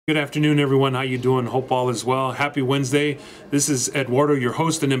Good afternoon, everyone. How you doing? Hope all is well. Happy Wednesday. This is Eduardo, your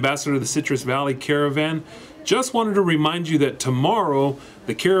host and ambassador of the Citrus Valley Caravan. Just wanted to remind you that tomorrow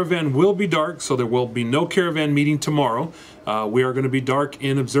the Caravan will be dark, so there will be no Caravan meeting tomorrow. We are going to be dark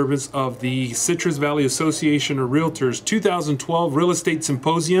in observance of the Citrus Valley Association of Realtors 2012 Real Estate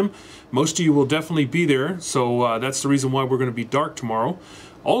Symposium. Most of you will definitely be there, so that's the reason why we're going to be dark tomorrow.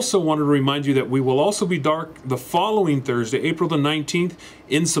 Also wanted to remind you that we will also be dark the following Thursday, April the 19th,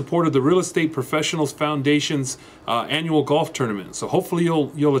 in support of the Real Estate Professionals Foundation's annual golf tournament. So hopefully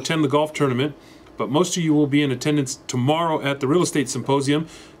you'll attend the golf tournament, but most of you will be in attendance tomorrow at the Real Estate Symposium.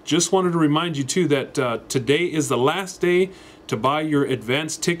 Just wanted to remind you too that today is the last day to buy your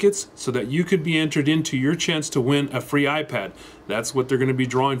advance tickets so that you could be entered into your chance to win a free iPad. That's what they're going to be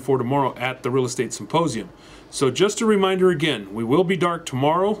drawing for tomorrow at the Real Estate Symposium. So just a reminder again, we will be dark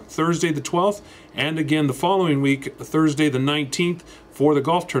tomorrow, Thursday the 12th, and again the following week, Thursday the 19th, for the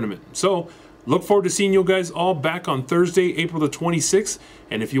golf tournament. So look forward to seeing you guys all back on Thursday, April the 26th.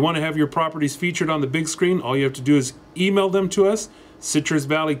 And if you want to have your properties featured on the big screen, all you have to do is email them to us,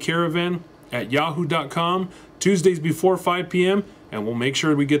 citrusvalleycaravan@yahoo.com, Tuesdays before 5 p.m., and we'll make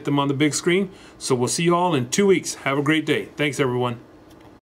sure we get them on the big screen. So we'll see you all in 2 weeks. Have a great day. Thanks, everyone.